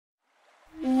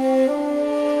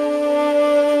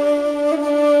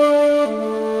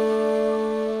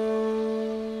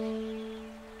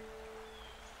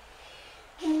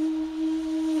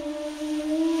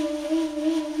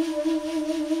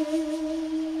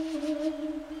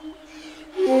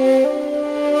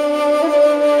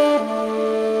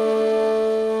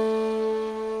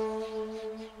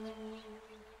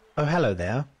Hello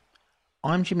there,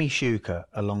 I'm Jimmy Shuker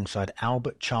alongside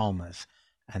Albert Chalmers,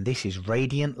 and this is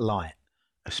Radiant Light,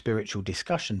 a spiritual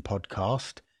discussion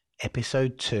podcast,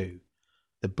 Episode 2,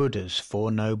 The Buddha's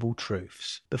Four Noble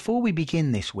Truths. Before we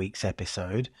begin this week's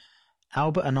episode,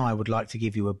 Albert and I would like to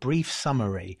give you a brief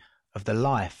summary of the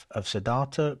life of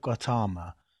Siddhartha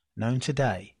Gautama, known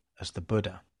today as the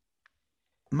Buddha.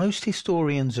 Most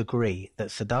historians agree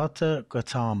that Siddhartha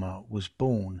Gautama was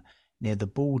born near the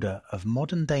border of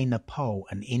modern-day Nepal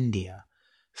and India,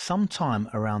 sometime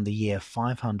around the year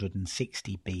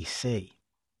 560 BC.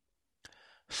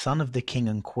 Son of the king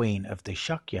and queen of the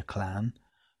Shakya clan,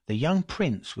 the young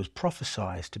prince was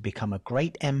prophesied to become a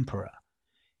great emperor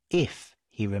if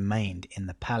he remained in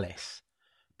the palace,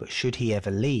 but should he ever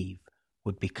leave,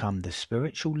 would become the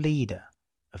spiritual leader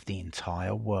of the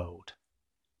entire world.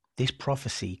 This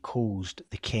prophecy caused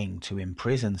the king to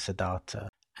imprison Siddhartha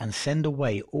and send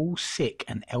away all sick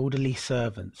and elderly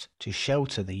servants to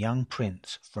shelter the young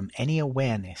prince from any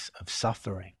awareness of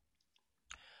suffering.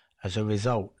 As a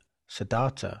result,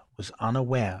 Siddhartha was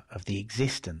unaware of the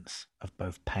existence of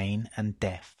both pain and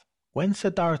death. When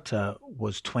Siddhartha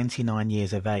was 29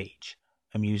 years of age,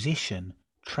 a musician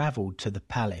travelled to the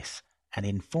palace and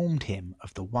informed him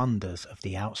of the wonders of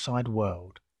the outside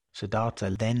world.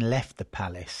 Siddhartha then left the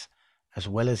palace, as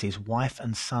well as his wife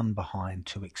and son behind,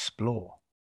 to explore.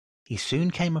 He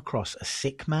soon came across a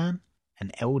sick man,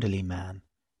 an elderly man,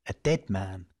 a dead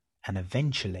man, and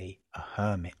eventually a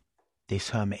hermit.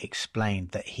 This hermit explained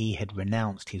that he had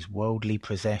renounced his worldly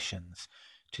possessions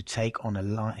to take on a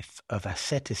life of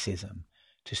asceticism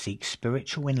to seek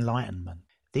spiritual enlightenment.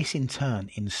 This in turn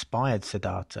inspired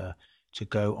Siddhartha to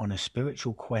go on a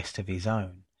spiritual quest of his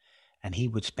own, and he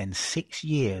would spend 6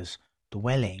 years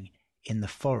dwelling in the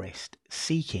forest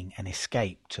seeking an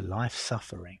escape to life's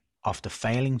suffering. After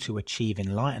failing to achieve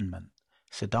enlightenment,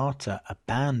 Siddhartha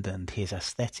abandoned his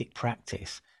ascetic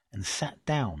practice and sat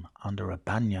down under a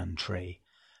banyan tree,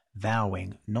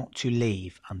 vowing not to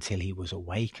leave until he was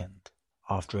awakened.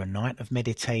 After a night of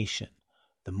meditation,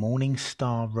 the morning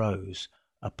star rose,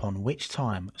 upon which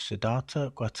time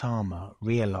Siddhartha Gautama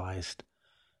realized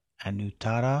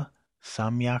Anuttara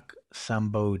Samyak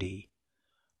Sambodhi,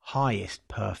 highest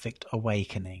perfect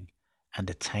awakening,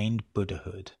 and attained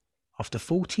Buddhahood. After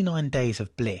 49 days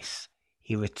of bliss,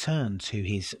 he returned to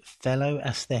his fellow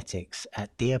ascetics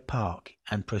at Deer Park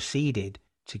and proceeded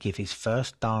to give his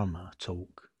first Dharma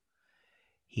talk.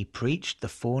 He preached the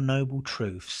Four Noble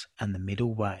Truths and the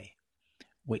Middle Way,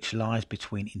 which lies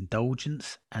between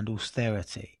indulgence and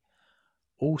austerity,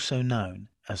 also known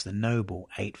as the Noble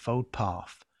Eightfold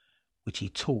Path, which he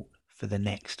taught for the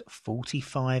next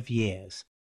 45 years.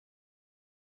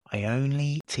 I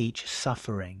only teach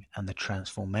suffering and the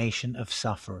transformation of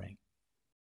suffering.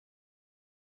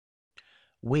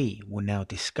 We will now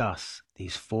discuss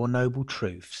these Four Noble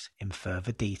Truths in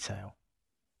further detail.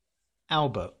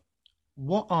 Albert,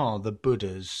 what are the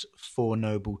Buddha's Four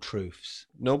Noble Truths?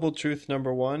 Noble truth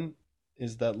number 1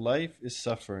 is that life is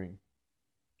suffering.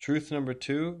 Truth number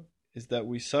 2 is that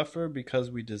we suffer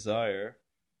because we desire.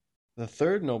 The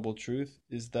third noble truth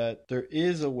is that there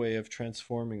is a way of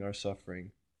transforming our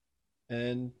suffering.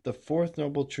 And the fourth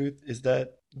noble truth is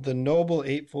that the Noble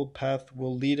Eightfold Path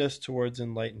will lead us towards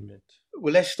enlightenment.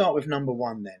 Well, let's start with number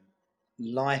 1 then.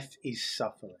 Life is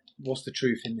suffering. What's the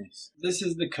truth in this? This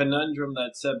is the conundrum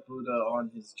that set Buddha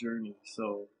on his journey.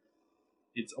 So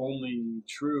it's only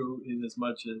true in as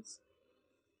much as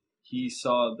he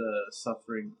saw the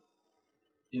suffering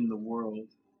in the world.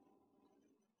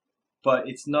 But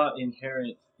it's not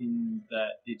inherent in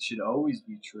that it should always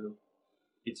be true.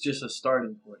 It's just a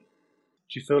starting point.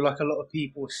 Do you feel like a lot of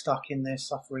people are stuck in their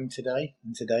suffering today,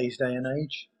 in today's day and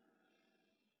age?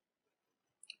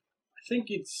 I think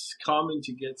it's common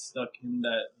to get stuck in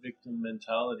that victim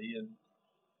mentality and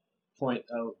point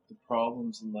out the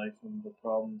problems in life and the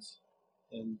problems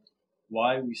and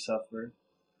why we suffer,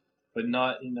 but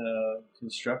not in a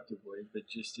constructive way, but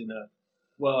just in a,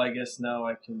 well, I guess now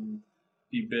I can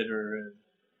be bitter and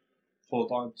hold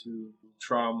on to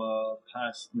trauma,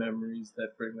 past memories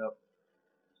that bring up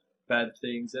bad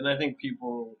things. And I think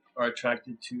people are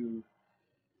attracted to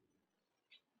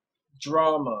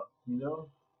drama,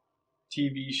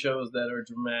 TV shows that are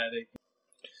dramatic.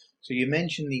 So you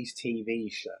mentioned these TV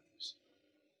shows.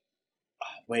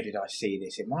 Where did I see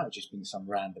this? It might have just been some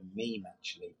random meme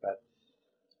actually, but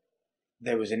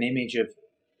there was an image of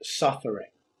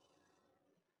suffering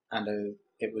and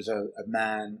it was a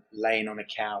man laying on a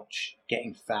couch,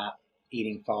 getting fat,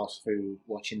 eating fast food,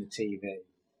 watching the TV.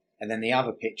 And then the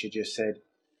other picture just said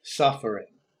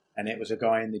suffering, and it was a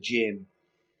guy in the gym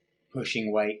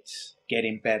pushing weights,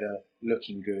 getting better,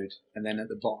 looking good, and then at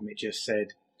the bottom it just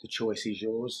said, "The choice is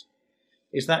yours."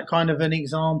 Is that kind of an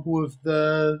example of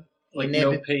the Like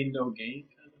no pain, no gain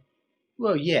kind of?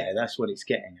 Well, yeah, that's what it's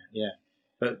getting at, yeah.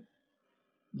 But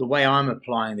the way I'm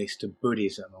applying this to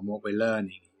Buddhism and what we're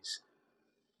learning is,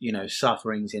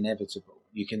 suffering's inevitable.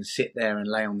 You can sit there and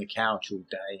lay on the couch all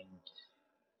day and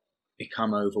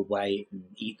become overweight and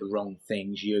eat the wrong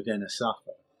things, you're going to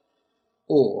suffer.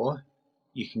 Or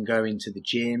you can go into the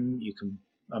gym,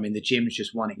 the gym's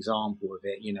just one example of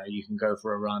it. You can go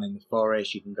for a run in the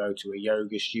forest, you can go to a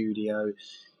yoga studio.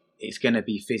 It's going to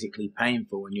be physically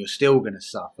painful and you're still going to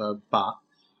suffer, but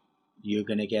you're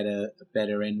going to get a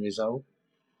better end result.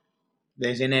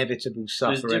 There's inevitable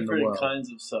suffering in the world. There's different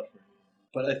kinds of suffering.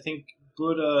 But I think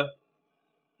Buddha,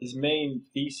 his main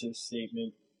thesis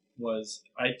statement was,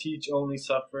 I teach only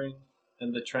suffering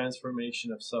and the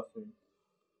transformation of suffering.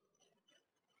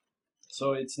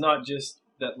 So it's not just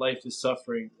that life is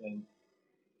suffering and,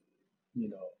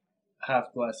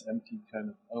 half glass empty kind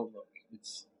of outlook.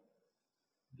 It's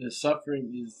the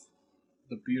suffering is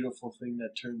the beautiful thing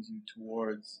that turns you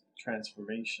towards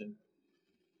transformation.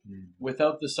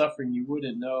 Without the suffering, you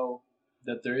wouldn't know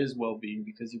that there is well-being,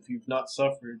 because if you've not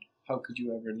suffered, how could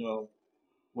you ever know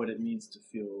what it means to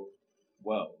feel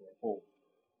well or whole?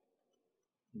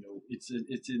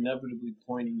 It's inevitably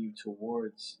pointing you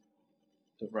towards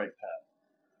the right path.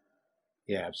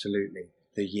 Yeah, absolutely.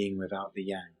 The yin without the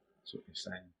yang. That's what you're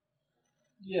saying.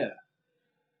 Yeah.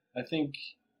 I think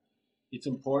it's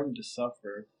important to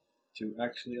suffer to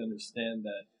actually understand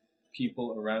that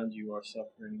people around you are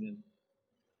suffering, and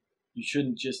you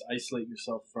shouldn't just isolate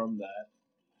yourself from that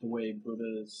the way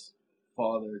Buddha's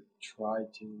father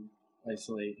tried to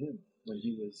isolate him when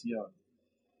he was young.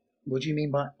 What do you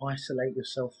mean by isolate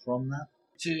yourself from that?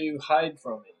 To hide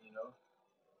from it,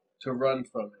 to run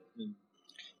from it. And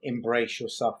embrace your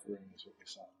suffering is what you're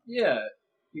saying. Yeah,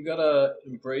 you gotta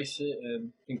embrace it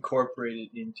and incorporate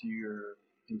it into your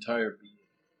entire being.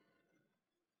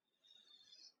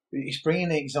 It's bringing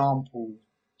an example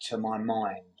to my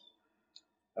mind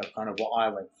of kind of what I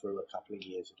went through a couple of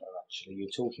years ago, actually. You're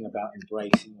talking about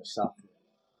embracing your suffering.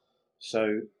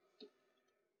 So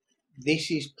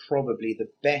this is probably the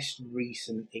best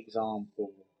recent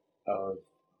example of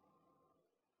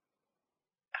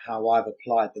how I've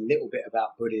applied the little bit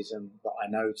about Buddhism that I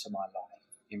know to my life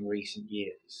in recent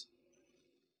years.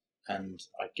 And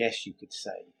I guess you could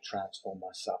say transform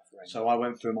my suffering. So I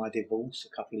went through my divorce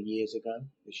a couple of years ago,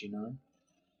 as you know.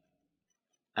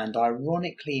 And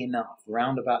ironically enough,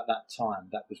 around about that time,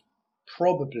 that was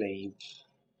probably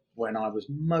when I was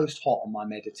most hot on my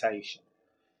meditation.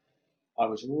 I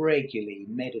was regularly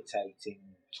meditating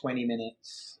 20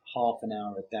 minutes, half an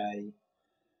hour a day,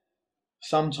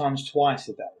 sometimes twice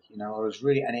a day.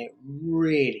 And it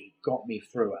really got me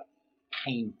through a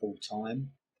painful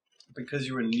time. Because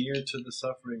you were near to the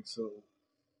suffering, so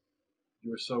you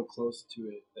were so close to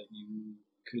it that you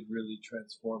could really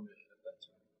transform it at that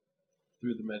time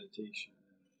through the meditation.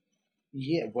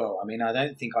 Yeah, well, I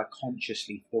don't think I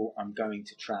consciously thought I'm going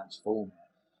to transform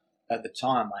it. At the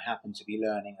time, I happened to be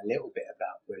learning a little bit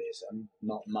about Buddhism,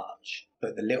 not much,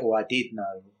 but the little I did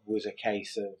know was a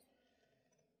case of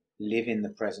live in the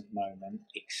present moment,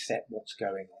 accept what's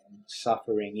going on.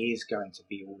 Suffering is going to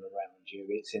be all around you.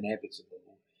 It's inevitable.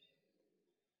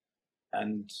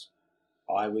 And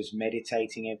I was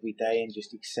meditating every day and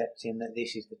just accepting that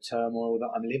this is the turmoil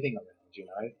that I'm living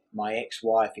around, My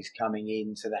ex-wife is coming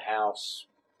into the house,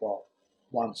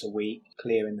 once a week,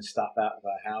 clearing the stuff out of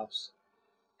her house.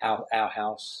 Our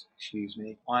house, excuse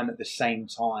me. I'm at the same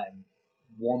time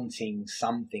wanting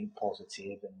something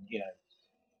positive and,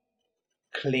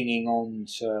 clinging on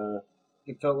to...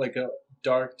 It felt like a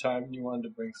dark time and you wanted to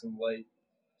bring some light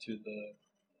to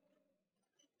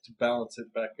balance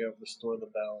it back out, restore the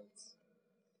balance.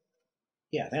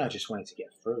 Yeah, I think I just wanted to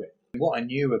get through it. What I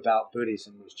knew about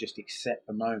Buddhism was just accept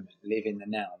the moment, live in the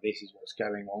now. This is what's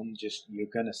going on. Just, you're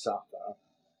going to suffer,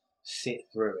 sit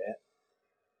through it.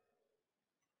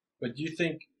 But do you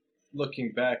think,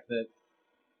 looking back, that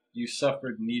you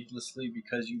suffered needlessly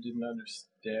because you didn't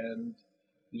understand,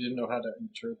 you didn't know how to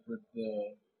interpret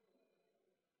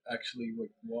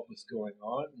what was going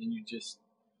on, and you just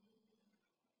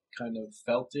kind of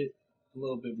felt it a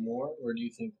little bit more? Or do you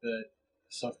think that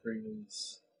suffering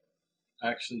is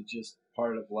actually just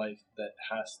part of life that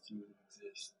has to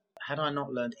exist? Had I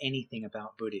not learned anything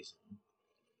about Buddhism,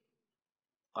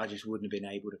 I just wouldn't have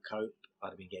been able to cope.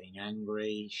 I'd have been getting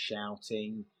angry,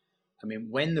 shouting.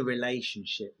 When the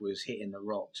relationship was hitting the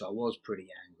rocks, I was pretty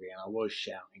angry and I was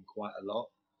shouting quite a lot.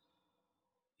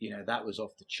 That was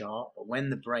off the chart. But when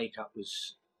the breakup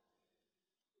was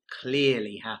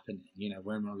clearly happening,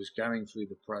 when I was going through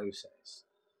the process.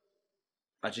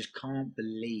 I just can't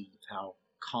believe how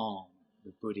calm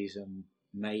the Buddhism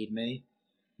made me.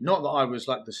 Not that I was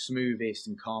like the smoothest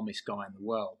and calmest guy in the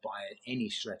world by any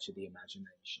stretch of the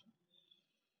imagination,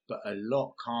 but a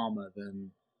lot calmer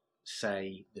than,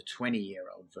 say, the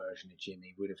 20-year-old version of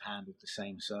Jimmy would have handled the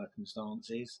same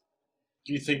circumstances.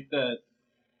 Do you think that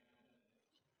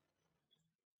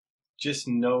just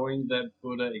knowing that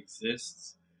Buddha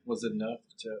exists was enough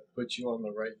to put you on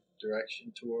the right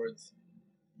direction towards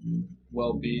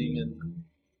well-being, and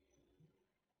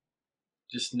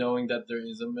just knowing that there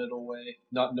is a middle way,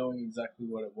 not knowing exactly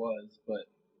what it was, but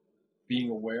being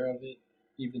aware of it,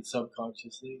 even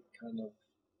subconsciously, kind of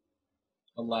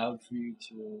allowed for you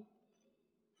to,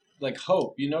 like,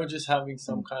 hope, just having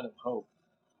some kind of hope.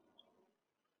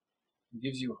 It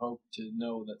gives you hope to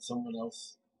know that someone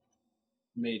else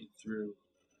made it through.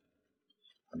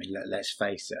 I mean, let's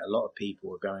face it, a lot of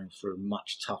people are going through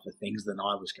much tougher things than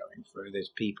I was going through. There's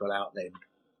people out there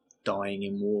dying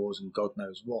in wars and God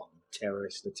knows what,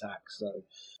 terrorist attacks. So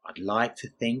I'd like to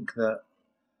think that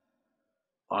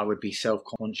I would be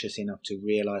self-conscious enough to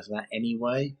realise that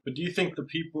anyway. But do you think the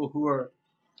people who are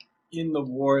in the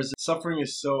wars, suffering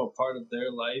is so a part of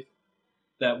their life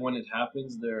that when it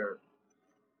happens, they're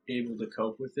able to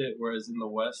cope with it, whereas in the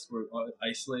West, we're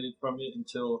isolated from it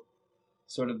until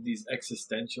sort of these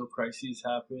existential crises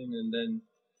happen, and then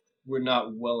we're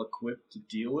not well equipped to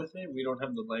deal with it. We don't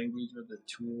have the language or the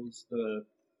tools.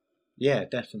 Yeah,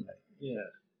 definitely. Yeah,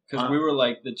 because we were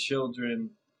like the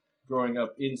children growing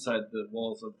up inside the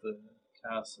walls of the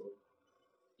castle.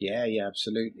 Yeah,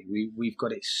 absolutely. We've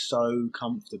got it so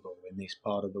comfortable in this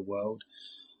part of the world.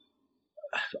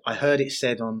 I heard it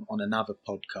said on another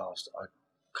podcast, I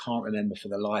can't remember for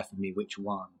the life of me which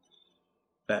one,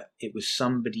 but it was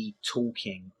somebody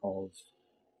talking of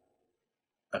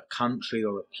a country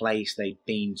or a place they'd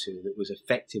been to that was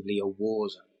effectively a war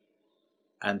zone,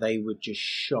 and they were just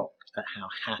shocked at how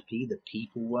happy the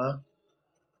people were.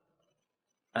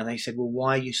 And they said, well,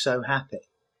 why are you so happy?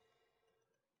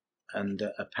 And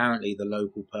apparently the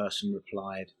local person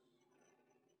replied,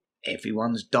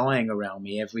 everyone's dying around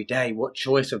me every day. What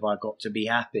choice have I got to be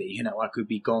happy? I could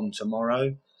be gone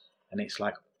tomorrow. And it's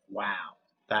like, wow,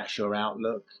 that's your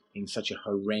outlook in such a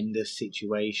horrendous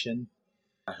situation.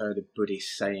 I heard a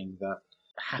Buddhist saying that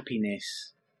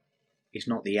happiness is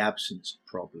not the absence of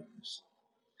problems.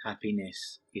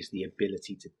 Happiness is the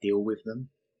ability to deal with them.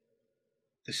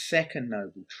 The second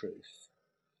noble truth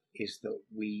is that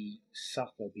we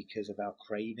suffer because of our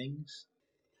cravings.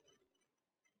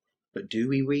 But do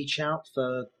we reach out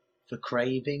for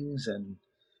cravings and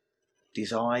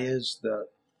desires that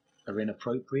are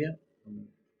inappropriate?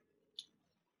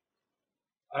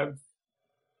 I've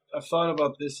thought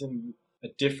about this in a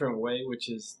different way, which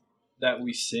is that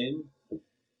we sin.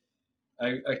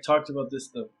 I talked about this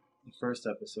the first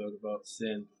episode about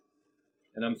sin,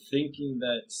 and I'm thinking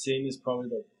that sin is probably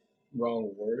the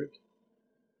wrong word.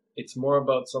 It's more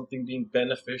about something being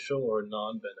beneficial or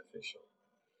non-beneficial.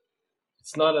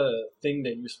 It's not a thing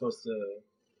that you're supposed to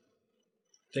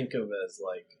think of as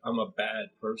like, I'm a bad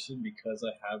person because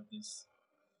I have this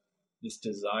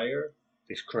desire,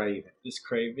 this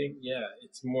craving. Yeah,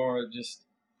 it's more just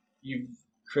you've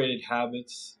created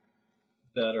habits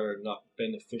that are not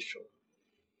beneficial,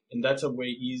 and that's a way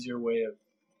easier way of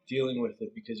dealing with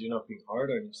it, because you're not being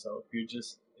hard on yourself. You're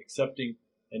just accepting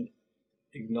and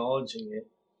acknowledging it,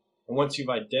 and once you've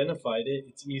identified it,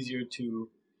 it's easier to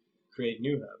create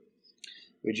new habits.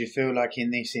 Would you feel like in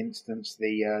this instance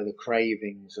the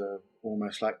cravings are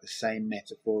almost like the same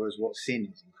metaphor as what sin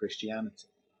is in Christianity?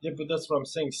 Yeah, but that's what I'm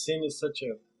saying. Sin is such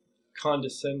a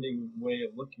condescending way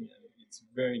of looking at it. It's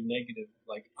very negative.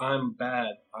 Like, I'm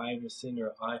bad, I'm a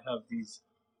sinner, I have these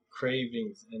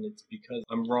cravings, and it's because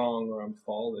I'm wrong or I'm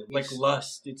fallen. Like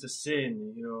lust, it's a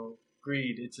sin.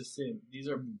 Greed, it's a sin. These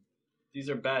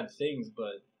are bad things,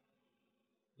 but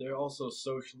they're also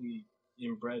socially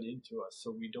inbred into us, so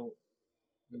we don't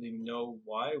really know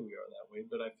why we are that way.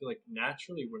 But I feel like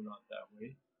naturally we're not that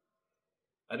way.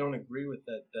 I don't agree with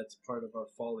that. That's part of our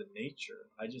fallen nature.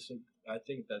 I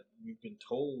think that we've been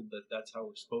told that that's how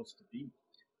we're supposed to be.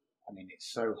 I mean,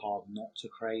 it's so hard not to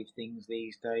crave things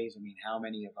these days. I mean, how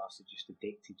many of us are just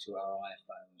addicted to our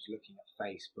iPhones, looking at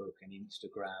Facebook and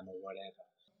Instagram or whatever?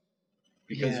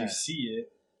 Because you see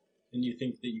it and you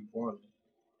think that you want it.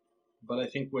 But I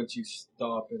think once you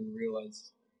stop and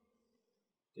realize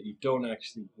that you don't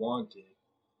actually want it.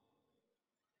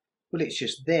 Well, it's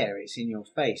just there. It's in your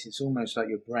face. It's almost like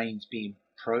your brain's being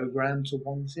programmed to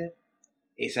want it.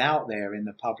 It's out there in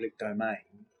the public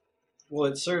domain.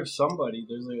 Well, it serves somebody.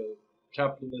 There's a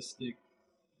capitalistic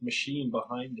machine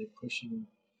behind it pushing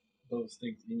those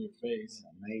things in your face.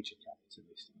 A major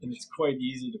capitalist. And it's quite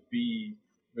easy to be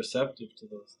receptive to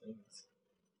those things.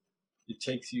 It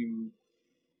takes you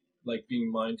like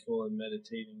being mindful and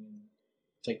meditating and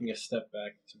taking a step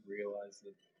back to realize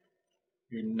that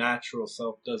your natural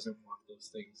self doesn't want those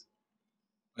things.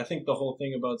 I think the whole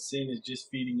thing about sin is just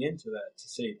feeding into that, to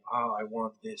say, I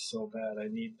want this so bad, I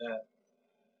need that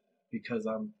because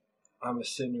I'm a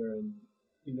sinner. And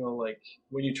you know, like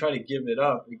when you try to give it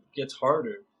up, it gets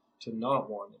harder to not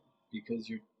want it because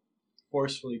you're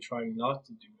forcefully trying not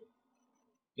to do it.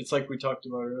 It's like we talked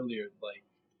about earlier, like,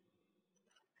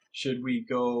 should we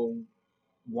go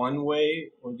one way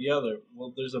or the other?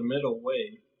 Well, there's a middle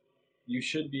way. You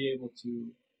should be able to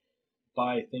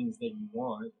buy things that you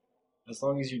want as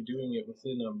long as you're doing it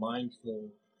within a mindful,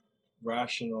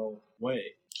 rational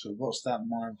way. So what's that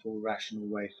mindful, rational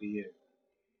way for you?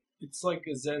 It's like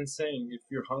a Zen saying, if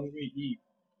you're hungry, eat.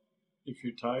 If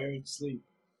you're tired, sleep.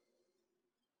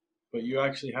 But you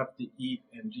actually have to eat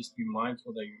and just be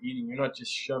mindful that you're eating. You're not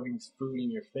just shoving food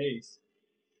in your face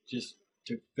just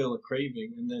to fill a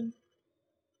craving and then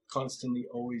constantly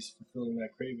always fulfilling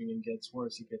that craving, and it gets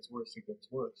worse, it gets worse, it gets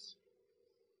worse.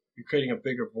 You're creating a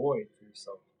bigger void for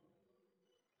yourself.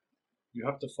 You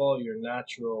have to follow your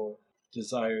natural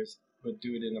desires, but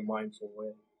do it in a mindful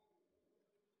way.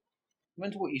 I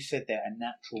wonder what you said there, a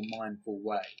natural, mindful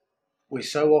way. We're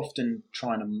so often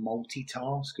trying to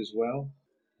multitask as well.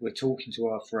 We're talking to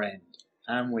our friend,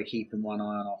 and we're keeping one eye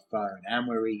on our phone, and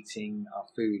we're eating our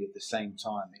food at the same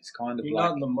time. It's kind of You're like...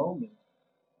 not in the moment.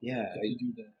 Yeah. If you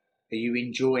do that. Are you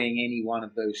enjoying any one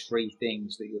of those three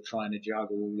things that you're trying to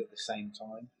juggle all at the same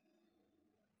time?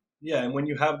 Yeah, and when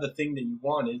you have the thing that you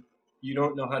wanted, you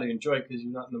don't know how to enjoy it because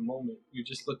you're not in the moment. You're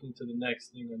just looking to the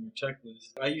next thing on your checklist.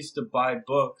 I used to buy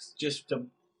books just to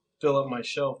fill up my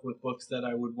shelf with books that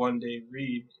I would one day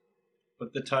read,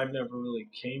 but the time never really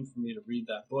came for me to read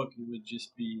that book. It would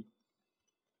just be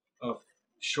a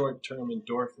short-term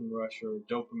endorphin rush or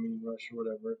dopamine rush or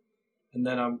whatever. And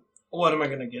then what am I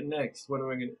going to get next? What am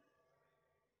I going to...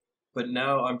 But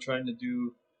now I'm trying to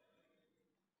do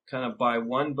kind of buy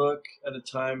one book at a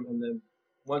time, and then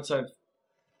once I've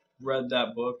read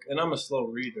that book, and I'm a slow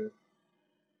reader,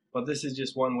 but this is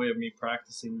just one way of me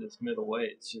practicing this middle way.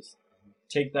 It's just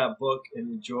take that book and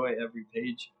enjoy every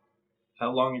page.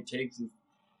 How long it takes is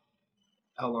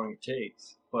how long it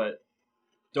takes, but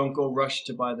don't go rush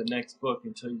to buy the next book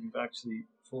until you've actually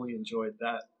fully enjoyed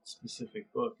that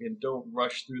specific book, and don't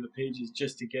rush through the pages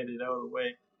just to get it out of the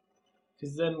way,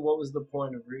 because then what was the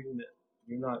point of reading it?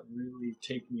 You're not really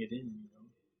taking it in, you know.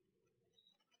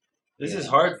 This is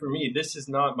hard for me. This is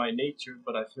not my nature,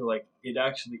 but I feel like it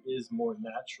actually is more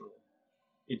natural.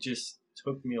 It just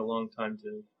took me a long time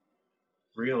to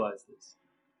realize this.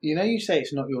 You know, you say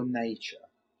it's not your nature.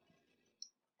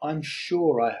 I'm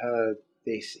sure I heard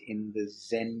this in the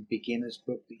Zen Beginner's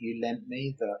book that you lent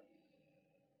me, that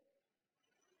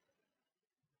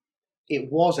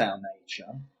it was our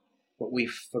nature, but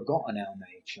we've forgotten our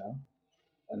nature,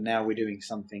 and now we're doing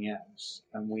something else,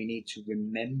 and we need to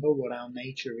remember what our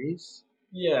nature is.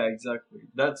 Yeah, exactly.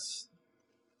 That's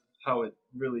how it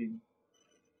really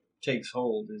takes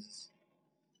hold, is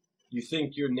you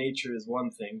think your nature is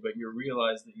one thing, but you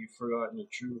realize that you've forgotten your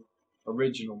true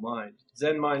original mind.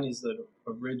 Zen mind is the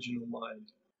original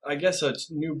mind. I guess a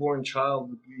newborn child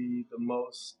would be the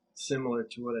most similar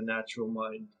to what a natural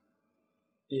mind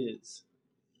is.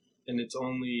 And it's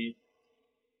only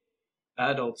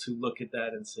adults who look at that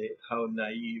and say how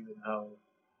naive and how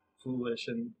foolish,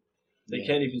 and they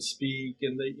can't even speak,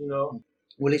 and they, you know.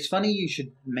 Well, it's funny you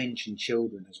should mention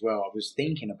children as well. I was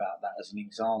thinking about that as an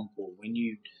example when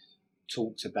you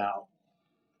talked about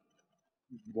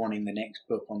wanting the next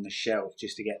book on the shelf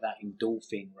just to get that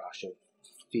endorphin rush of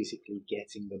physically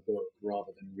getting the book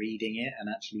rather than reading it and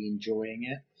actually enjoying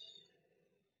it.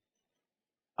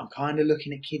 I'm kind of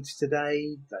looking at kids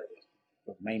today,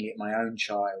 mainly at my own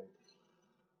child.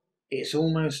 It's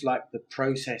almost like the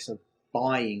process of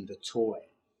buying the toy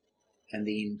and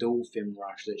the endorphin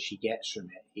rush that she gets from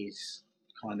it is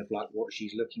kind of like what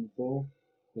she's looking for.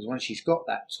 Because once she's got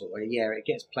that toy, it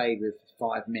gets played with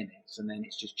for 5 minutes and then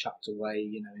it's just chucked away,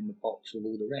 you know, in the box with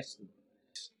all the rest of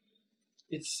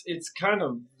it. It's kind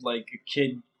of like a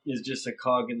kid is just a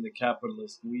cog in the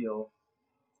capitalist wheel,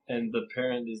 and the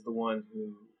parent is the one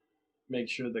who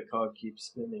makes sure the cog keeps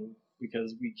spinning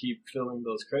because we keep filling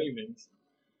those cravings.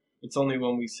 It's only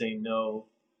when we say no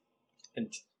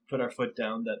and put our foot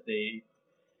down that they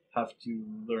have to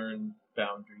learn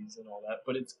boundaries and all that.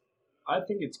 But I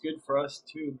think it's good for us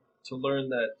too to learn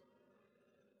that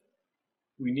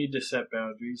we need to set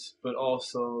boundaries, but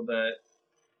also that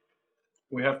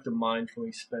we have to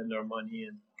mindfully spend our money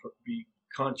and be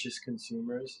conscious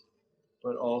consumers,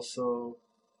 but also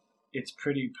it's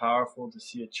pretty powerful to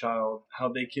see a child, how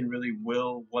they can really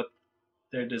will what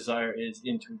their desire is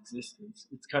into existence.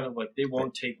 It's kind of like they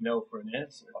won't take no for an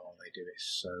answer. Oh, they do it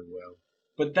so well.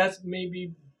 But that's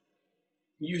maybe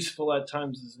useful at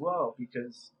times as well,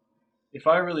 because if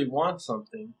I really want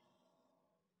something,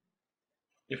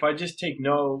 if I just take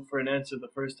no for an answer the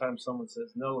first time someone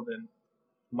says no, then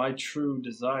my true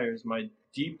desires, my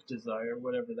deep desire,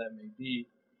 whatever that may be,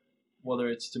 whether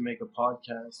it's to make a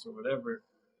podcast or whatever,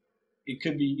 it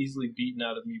could be easily beaten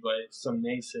out of me by some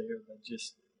naysayer that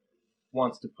just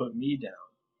wants to put me down,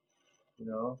 you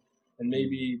know? And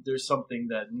maybe there's something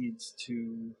that needs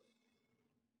to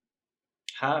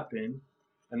happen,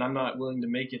 and I'm not willing to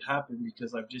make it happen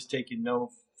because I've just taken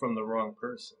no from the wrong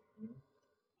person. You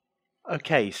know?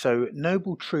 Okay, so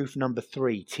Noble Truth number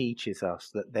 3 teaches us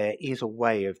that there is a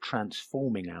way of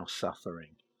transforming our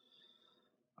suffering.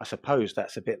 I suppose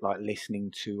that's a bit like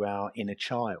listening to our inner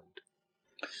child.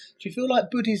 Do you feel like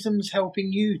Buddhism's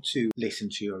helping you to listen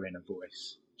to your inner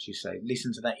voice? As you say,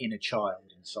 listen to that inner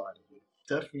child inside of you.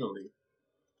 Definitely.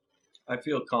 I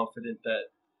feel confident that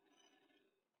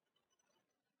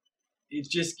it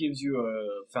just gives you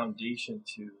a foundation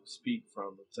to speak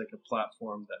from. It's like a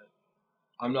platform that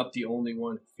I'm not the only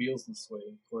one who feels this way.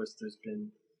 Of course, there's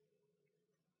been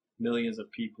millions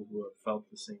of people who have felt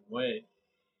the same way,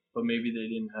 but maybe they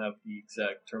didn't have the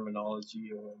exact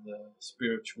terminology or the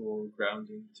spiritual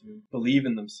grounding to believe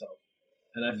in themselves.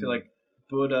 And I feel like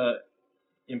Buddha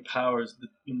empowers the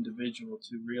individual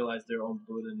to realize their own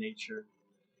Buddha nature,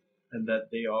 and that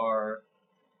they are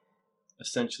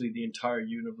essentially the entire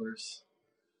universe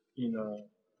in a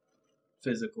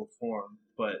physical form,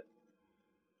 but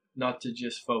not to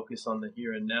just focus on the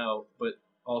here and now, but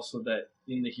also that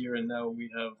in the here and now we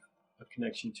have a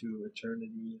connection to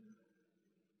eternity.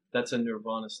 That's a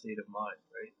nirvana state of mind,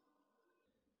 right?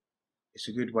 It's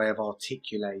a good way of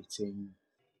articulating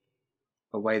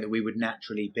a way that we would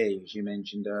naturally be, as you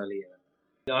mentioned earlier.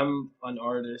 I'm an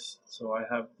artist, so I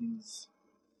have these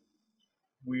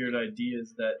weird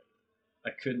ideas that I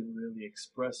couldn't really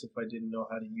express if I didn't know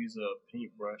how to use a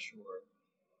paintbrush or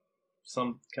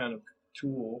some kind of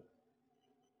tool.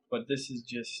 But this is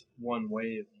just one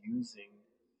way of using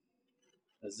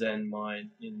a Zen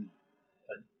mind in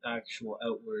an actual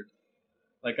outward.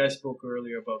 Like I spoke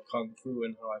earlier about Kung Fu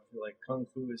and how I feel like Kung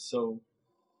Fu is so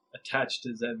attached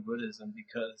to Zen Buddhism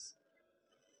because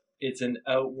it's an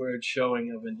outward showing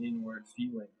of an inward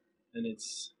feeling. And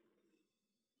it's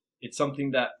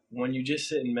something that when you just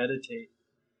sit and meditate,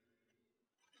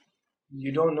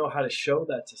 you don't know how to show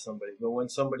that to somebody. But when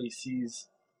somebody sees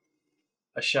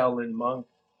a Shaolin monk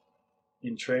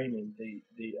in training,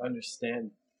 they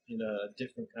understand in a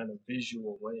different kind of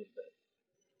visual way that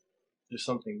there's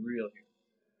something real here.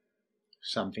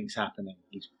 Something's happening.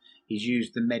 He's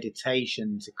used the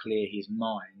meditation to clear his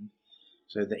mind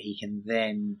so that he can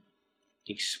then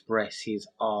express his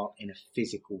art in a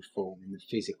physical form, in the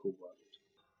physical world.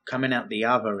 Coming out the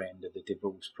other end of the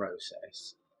divorce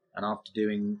process, and after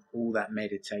doing all that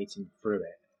meditating through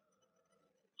it,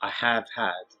 I have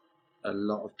had a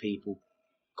lot of people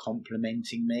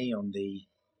complimenting me on the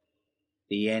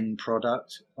end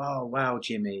product. Oh, wow,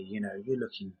 Jimmy, you're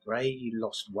looking great. You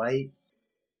lost weight.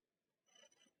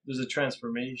 There's a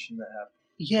transformation that happens.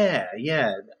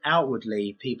 Yeah.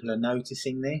 Outwardly, people are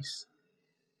noticing this.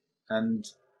 And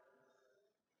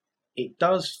it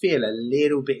does feel a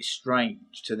little bit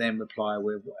strange to then reply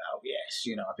with, well, yes,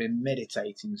 I've been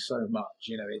meditating so much.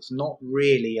 It's not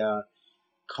really a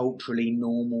culturally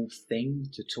normal thing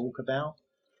to talk about.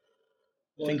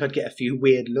 I think I'd get a few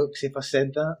weird looks if I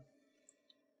said that.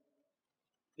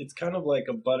 It's kind of like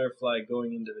a butterfly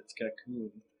going into its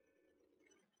cocoon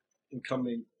and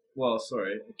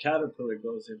a caterpillar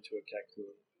goes into a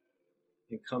cocoon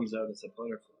and comes out as a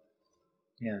butterfly.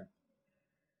 Yeah.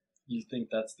 You think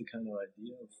that's the kind of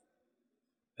idea of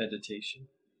meditation?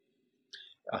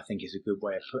 I think it's a good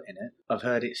way of putting it. I've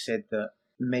heard it said that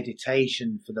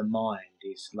meditation for the mind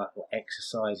is like what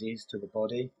exercise is to the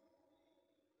body.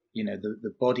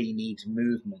 The body needs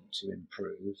movement to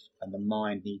improve and the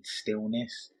mind needs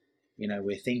stillness.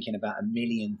 We're thinking about a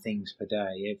million things per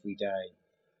day, every day,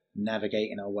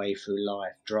 navigating our way through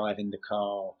life, driving the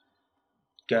car,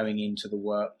 going into the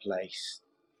workplace.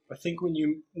 I think when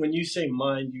you say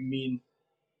mind, you mean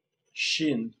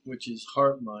Shin, which is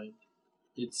heart mind.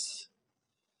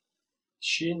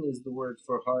 Shin is the word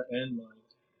for heart and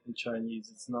mind in Chinese.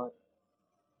 It's not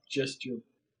just your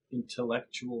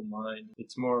intellectual mind.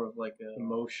 It's more of like an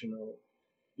emotional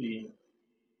being,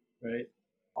 right?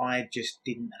 I just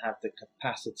didn't have the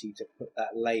capacity to put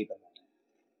that label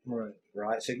on it. Right.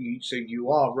 Right? So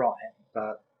you are right,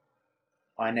 but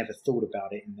I never thought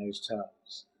about it in those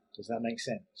terms. Does that make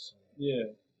sense? Yeah.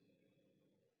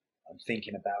 I'm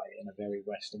thinking about it in a very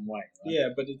Western way. Right? Yeah,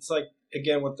 but it's like,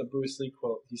 again, with the Bruce Lee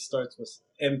quote, he starts with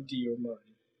empty your mind.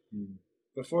 Mm.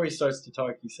 Before he starts to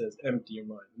talk, he says, empty your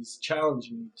mind. He's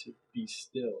challenging you to be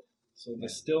still. So the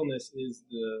stillness is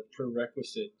the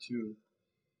prerequisite to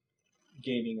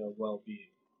gaining a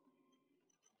well-being.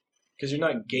 Because you're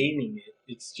not gaining it,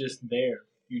 it's just there.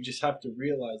 You just have to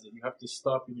realize it. You have to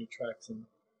stop in your tracks and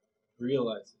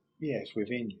realize it. Yeah, it's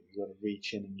within you. You've got to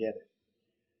reach in and get it.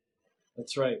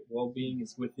 That's right. Well-being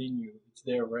is within you. It's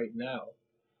there right now.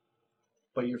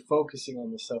 But you're focusing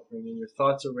on the suffering, and your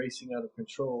thoughts are racing out of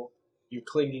control. You're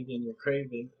clinging and you're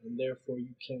craving, and therefore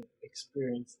you can't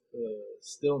experience the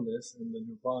stillness and the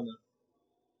nirvana,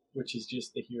 which is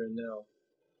just the here and now.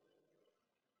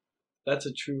 That's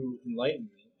a true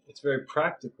enlightenment. It's very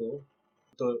practical.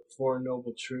 The Four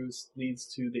Noble Truths leads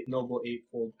to the Noble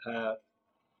Eightfold Path.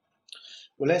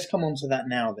 Well, let's come on to that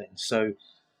now then. So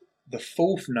the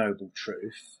fourth noble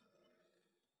truth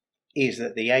is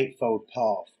that the Eightfold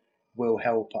Path will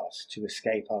help us to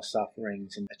escape our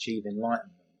sufferings and achieve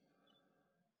enlightenment.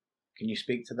 Can you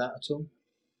speak to that at all?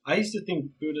 I used to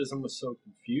think Buddhism was so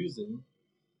confusing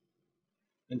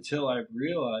until I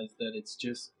realized that it's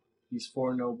just these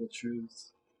Four Noble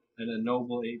Truths and a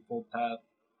Noble Eightfold Path,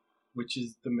 which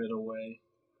is the middle way.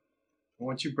 And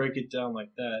once you break it down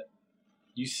like that,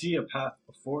 you see a path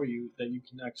before you that you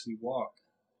can actually walk.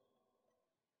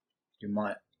 You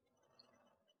might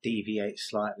deviate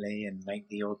slightly and make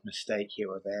the odd mistake here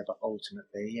or there, but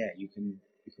ultimately, yeah, you can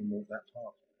walk that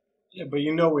path. Yeah, but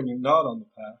you know when you're not on the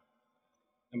path.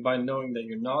 And by knowing that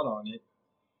you're not on it,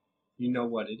 you know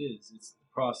what it is. It's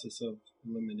the process of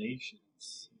elimination.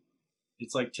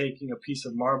 It's like taking a piece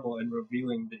of marble and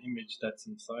revealing the image that's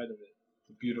inside of it.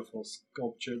 The beautiful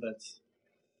sculpture that's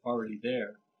already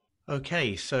there.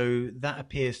 Okay, so that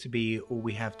appears to be all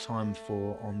we have time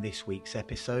for on this week's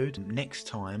episode. Next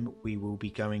time, we will be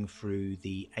going through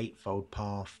the Eightfold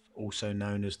Path, also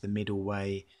known as the Middle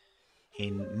Way,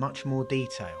 in much more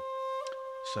detail.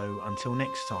 So until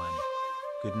next time,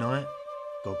 good night,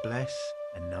 God bless,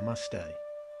 and namaste.